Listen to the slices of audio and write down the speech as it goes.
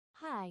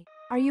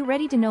Are you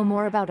ready to know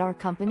more about our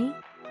company?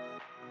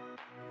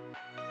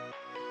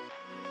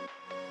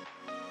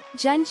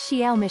 Jun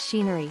Shiau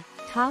Machinery,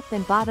 top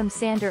and bottom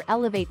sander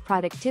elevate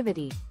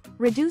productivity,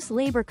 reduce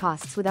labor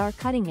costs with our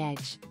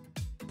cutting-edge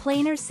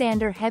planer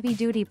sander,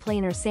 heavy-duty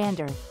planer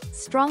sander,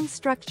 strong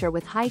structure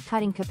with high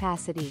cutting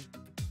capacity.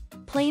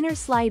 Planer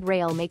slide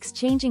rail makes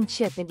changing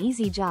chip an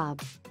easy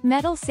job.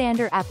 Metal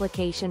sander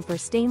application for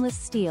stainless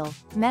steel,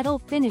 metal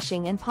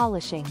finishing and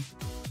polishing.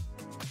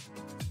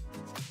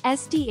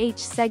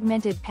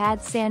 SDH-Segmented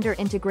pad sander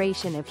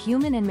integration of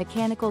human and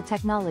mechanical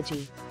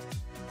technology.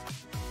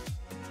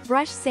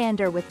 Brush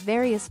sander with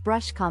various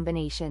brush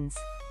combinations.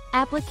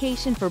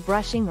 Application for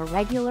brushing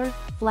irregular,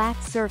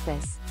 flat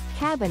surface,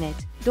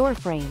 cabinet, door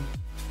frame.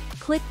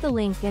 Click the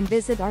link and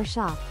visit our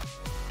shop.